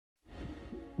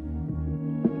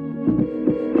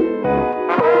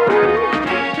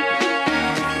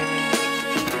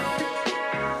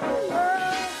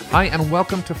Hi, and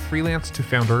welcome to Freelance to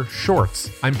Founder Shorts.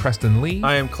 I'm Preston Lee.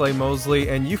 I am Clay Mosley,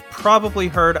 and you've probably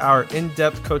heard our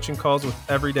in-depth coaching calls with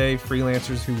everyday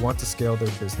freelancers who want to scale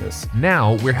their business.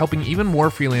 Now, we're helping even more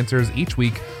freelancers each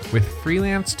week with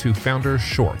Freelance to Founder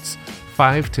Shorts,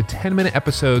 5 to 10-minute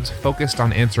episodes focused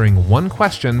on answering one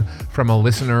question from a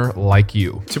listener like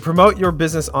you. To promote your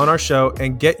business on our show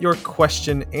and get your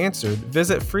question answered,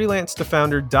 visit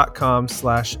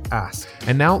freelancetofounder.com/ask.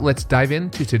 And now let's dive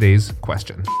into today's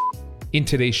question. In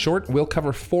today's short, we'll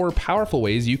cover 4 powerful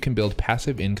ways you can build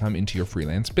passive income into your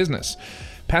freelance business.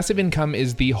 Passive income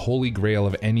is the holy grail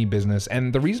of any business,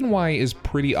 and the reason why is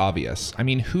pretty obvious. I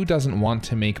mean, who doesn't want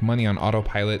to make money on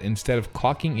autopilot instead of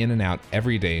clocking in and out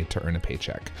every day to earn a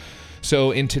paycheck?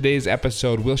 So in today's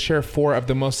episode, we'll share 4 of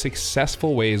the most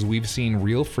successful ways we've seen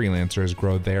real freelancers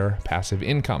grow their passive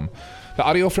income. The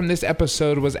audio from this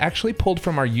episode was actually pulled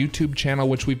from our YouTube channel,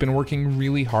 which we've been working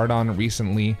really hard on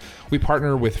recently. We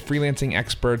partner with freelancing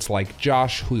experts like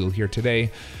Josh, who you'll hear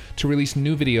today, to release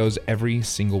new videos every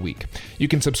single week. You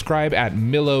can subscribe at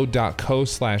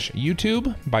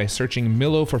millo.co/YouTube by searching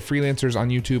Millo for freelancers on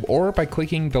YouTube, or by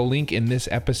clicking the link in this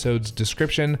episode's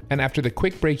description. And after the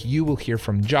quick break, you will hear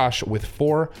from Josh with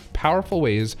 4 powerful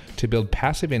ways to build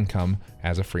passive income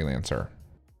as a freelancer.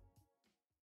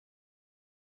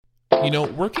 You know,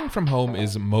 working from home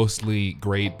is mostly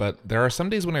great, but there are some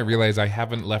days when I realize I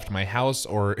haven't left my house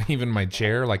or even my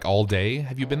chair like all day.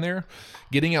 Have you been there?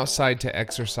 Getting outside to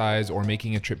exercise or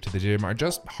making a trip to the gym are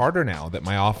just harder now that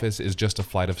my office is just a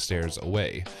flight of stairs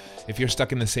away. If you're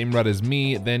stuck in the same rut as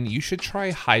me, then you should try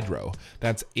Hydrow.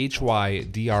 That's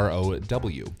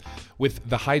HYDROW. With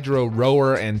the Hydrow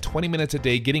rower and 20 minutes a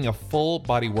day, getting a full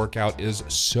body workout is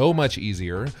so much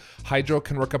easier. Hydrow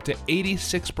can work up to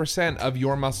 86% of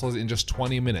your muscles in just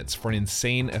 20 minutes for an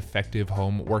insane effective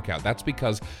home workout. That's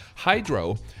because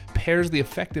Hydrow pairs the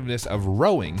effectiveness of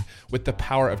rowing with the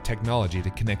power of technology to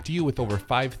connect you with over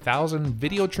 5,000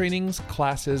 video trainings,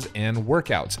 classes, and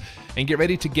workouts. And get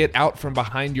ready to get out from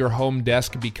behind your home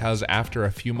desk, because after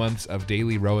a few months of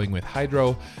daily rowing with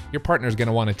Hydrow, your partner's going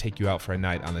to want to take you out for a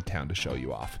night on the town to show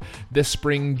you off. This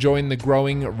spring, join the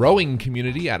growing rowing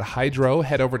community at Hydrow.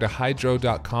 Head over to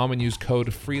hydrow.com and use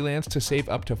code FREELANCE to save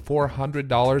up to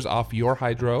 $400 off your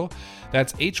Hydrow.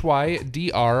 That's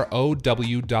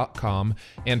HYDROW.com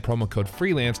and promo code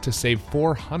FREELANCE to save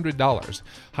 $400.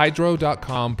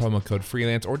 Hydrow.com, promo code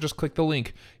FREELANCE, or just click the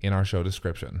link in our show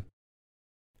description.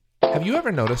 Have you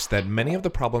ever noticed that many of the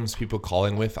problems people call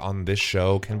in with on this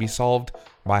show can be solved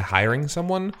by hiring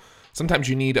someone? Sometimes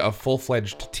you need a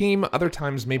full-fledged team, other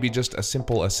times maybe just a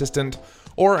simple assistant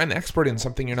or an expert in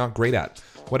something you're not great at.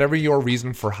 Whatever your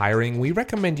reason for hiring, we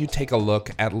recommend you take a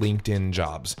look at LinkedIn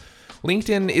Jobs.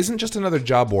 LinkedIn isn't just another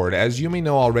job board. As you may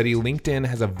know already, LinkedIn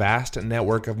has a vast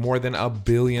network of more than 1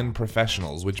 billion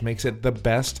professionals, which makes it the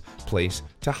best place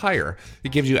to hire.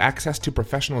 It gives you access to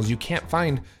professionals you can't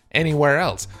find anywhere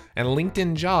else. And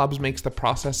LinkedIn Jobs makes the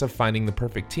process of finding the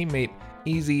perfect teammate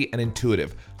easy and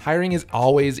intuitive. Hiring is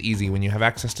always easy when you have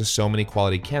access to so many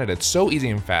quality candidates. So easy,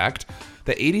 in fact,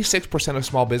 that 86% of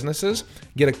small businesses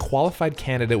get a qualified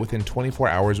candidate within 24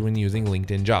 hours when using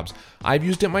LinkedIn Jobs. I've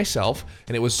used it myself,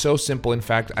 and it was so simple. In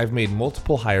fact, I've made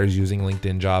multiple hires using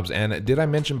LinkedIn Jobs. And did I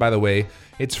mention, by the way,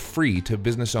 it's free to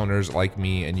business owners like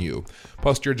me and you.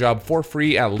 Post your job for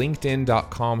free at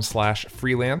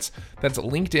linkedin.com/freelance. That's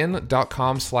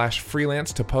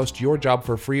linkedin.com/freelance to post your job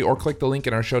for free, or click the link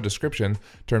in our show description.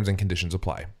 Terms and conditions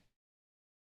apply.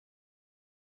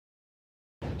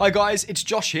 Hi guys, it's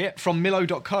Josh here from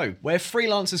Millo.co, where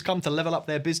freelancers come to level up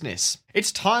their business.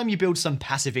 It's time you build some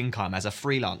passive income as a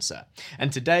freelancer.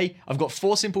 And today, I've got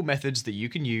 4 simple methods that you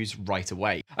can use right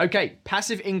away. Okay,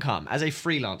 passive income as a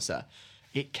freelancer.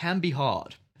 It can be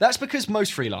hard. That's because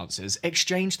most freelancers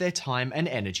exchange their time and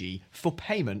energy for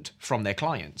payment from their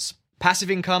clients.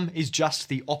 Passive income is just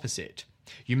the opposite.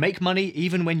 You make money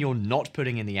even when you're not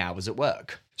putting in the hours at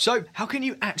work. So, how can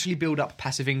you actually build up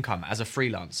passive income as a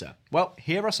freelancer? Well,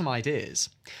 here are some ideas.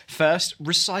 First,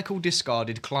 recycle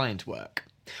discarded client work.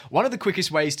 One of the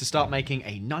quickest ways to start making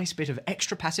a nice bit of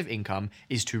extra passive income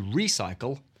is to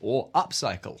recycle or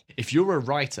upcycle. If you're a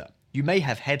writer, you may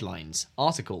have headlines,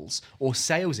 articles, or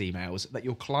sales emails that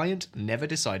your client never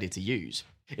decided to use.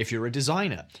 If you're a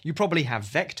designer, you probably have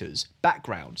vectors,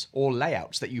 backgrounds, or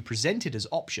layouts that you presented as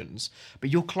options,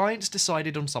 but your clients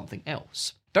decided on something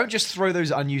else. Don't just throw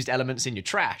those unused elements in your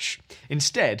trash.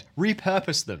 Instead,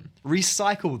 repurpose them,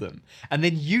 recycle them, and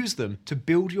then use them to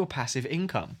build your passive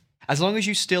income. As long as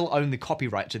you still own the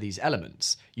copyright to these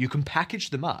elements, you can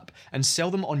package them up and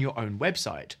sell them on your own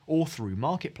website or through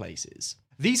marketplaces.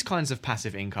 These kinds of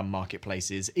passive income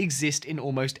marketplaces exist in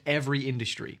almost every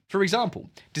industry. For example,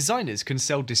 designers can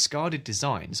sell discarded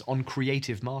designs on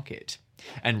Creative Market,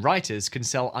 and writers can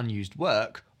sell unused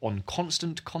work on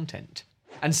Constant Content.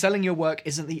 And selling your work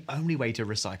isn't the only way to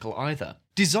recycle either.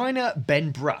 Designer Ben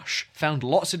Brush found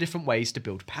lots of different ways to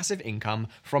build passive income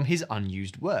from his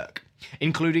unused work,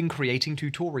 including creating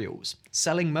tutorials,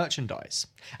 selling merchandise,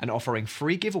 and offering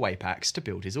free giveaway packs to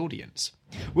build his audience.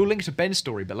 We'll link to Ben's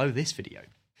story below this video.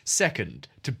 Second,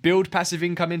 to build passive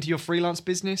income into your freelance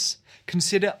business,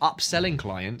 consider upselling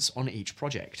clients on each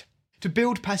project. To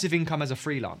build passive income as a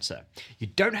freelancer, you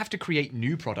don't have to create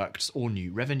new products or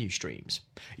new revenue streams.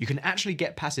 You can actually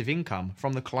get passive income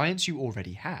from the clients you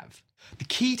already have. The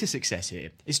key to success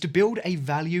here is to build a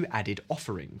value-added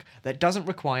offering that doesn't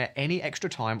require any extra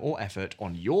time or effort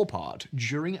on your part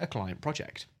during a client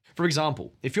project. For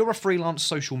example, if you're a freelance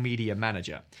social media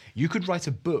manager, you could write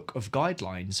a book of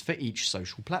guidelines for each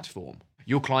social platform.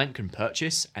 Your client can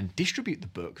purchase and distribute the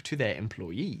book to their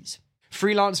employees.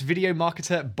 Freelance video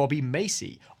marketer Bobby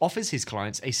Macy offers his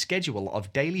clients a schedule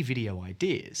of daily video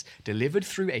ideas delivered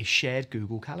through a shared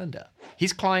Google Calendar.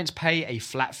 His clients pay a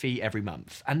flat fee every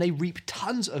month, and they reap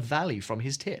tons of value from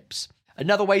his tips.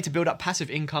 Another way to build up passive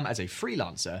income as a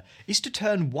freelancer is to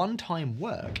turn one-time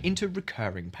work into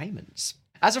recurring payments.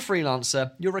 As a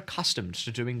freelancer, you're accustomed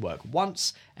to doing work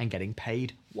once and getting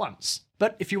paid once.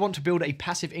 But if you want to build a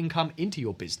passive income into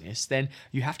your business, then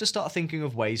you have to start thinking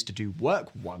of ways to do work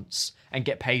once and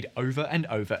get paid over and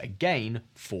over again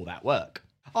for that work.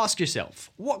 Ask yourself,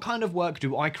 what kind of work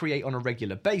do I create on a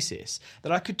regular basis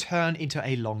that I could turn into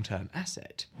a long-term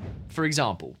asset? For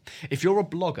example, if you're a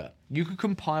blogger, you could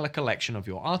compile a collection of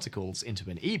your articles into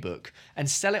an ebook and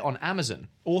sell it on Amazon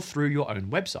or through your own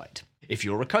website. If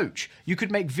you're a coach, you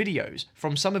could make videos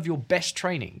from some of your best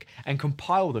training and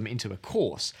compile them into a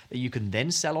course that you can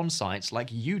then sell on sites like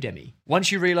Udemy. Once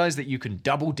you realize that you can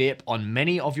double dip on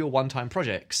many of your one-time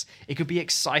projects, it could be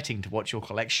exciting to watch your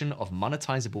collection of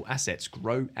monetizable assets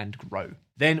grow and grow.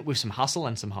 Then, with some hustle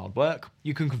and some hard work,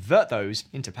 you can convert those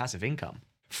into passive income.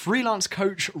 Freelance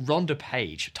coach Rhonda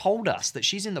Page told us that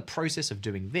she's in the process of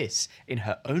doing this in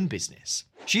her own business.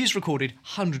 She has recorded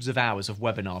hundreds of hours of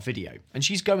webinar video, and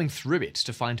she's going through it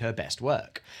to find her best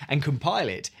work and compile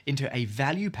it into a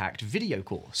value-packed video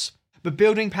course. But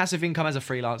building passive income as a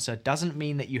freelancer doesn't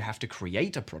mean that you have to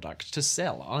create a product to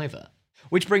sell either.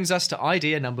 Which brings us to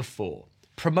idea number 4.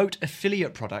 Promote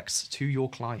affiliate products to your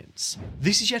clients.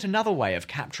 This is yet another way of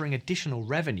capturing additional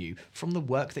revenue from the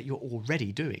work that you're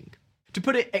already doing. To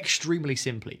put it extremely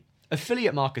simply,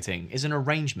 affiliate marketing is an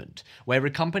arrangement where a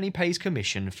company pays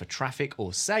commission for traffic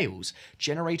or sales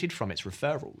generated from its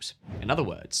referrals. In other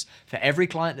words, for every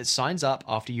client that signs up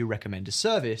after you recommend a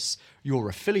service, your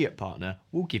affiliate partner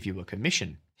will give you a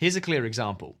commission. Here's a clear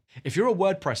example. If you're a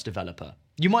WordPress developer,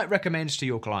 you might recommend to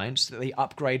your clients that they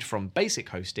upgrade from basic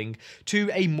hosting to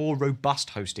a more robust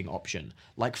hosting option,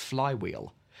 like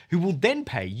Flywheel, who will then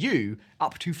pay you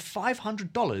up to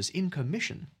 $500 in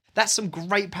commission. That's some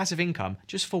great passive income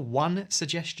just for one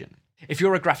suggestion. If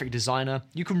you're a graphic designer,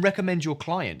 you can recommend your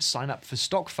clients sign up for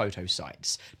stock photo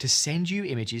sites to send you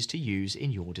images to use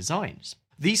in your designs.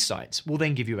 These sites will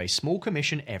then give you a small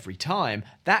commission every time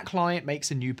that client makes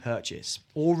a new purchase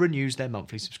or renews their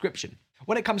monthly subscription.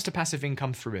 When it comes to passive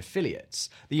income through affiliates,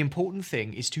 the important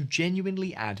thing is to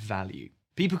genuinely add value.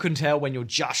 People can tell when you're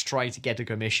just trying to get a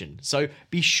commission, so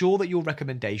be sure that your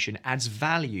recommendation adds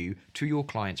value to your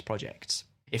client's projects.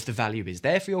 If the value is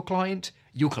there for your client,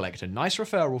 you'll collect a nice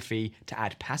referral fee to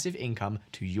add passive income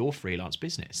to your freelance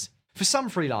business. For some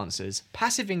freelancers,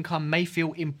 passive income may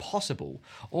feel impossible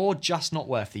or just not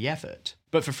worth the effort.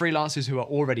 But for freelancers who are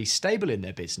already stable in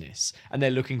their business and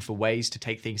they're looking for ways to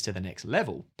take things to the next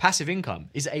level, passive income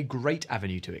is a great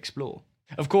avenue to explore.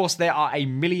 Of course, there are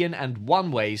 1,000,001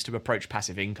 ways to approach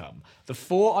passive income. The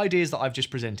 4 ideas that I've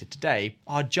just presented today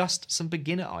are just some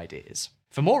beginner ideas.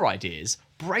 For more ideas,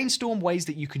 brainstorm ways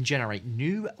that you can generate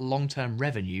new long-term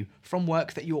revenue from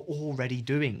work that you're already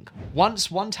doing. Once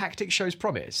one tactic shows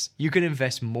promise, you can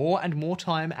invest more and more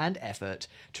time and effort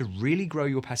to really grow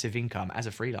your passive income as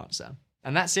a freelancer.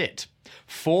 And that's it.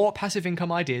 4 passive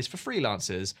income ideas for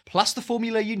freelancers, plus the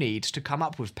formula you need to come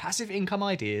up with passive income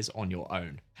ideas on your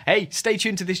own. Hey, stay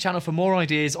tuned to this channel for more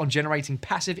ideas on generating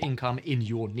passive income in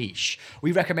your niche.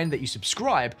 We recommend that you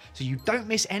subscribe so you don't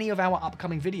miss any of our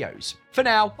upcoming videos. For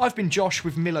now, I've been Josh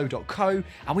with Milo.co,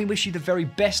 and we wish you the very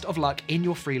best of luck in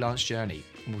your freelance journey.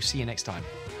 And we'll see you next time.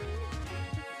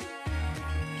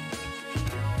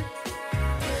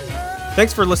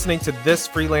 Thanks for listening to this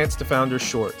Freelance to Founder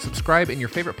short. Subscribe in your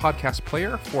favorite podcast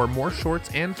player for more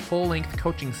shorts and full-length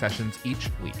coaching sessions each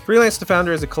week. Freelance to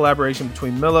Founder is a collaboration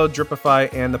between Millo,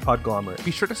 Dripify, and the Podglomerate.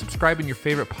 Be sure to subscribe in your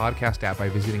favorite podcast app by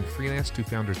visiting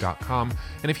freelancetofounder.com.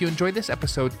 And if you enjoyed this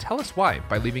episode, tell us why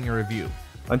by leaving a review.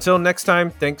 Until next time,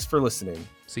 thanks for listening.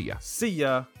 See ya. See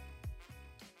ya.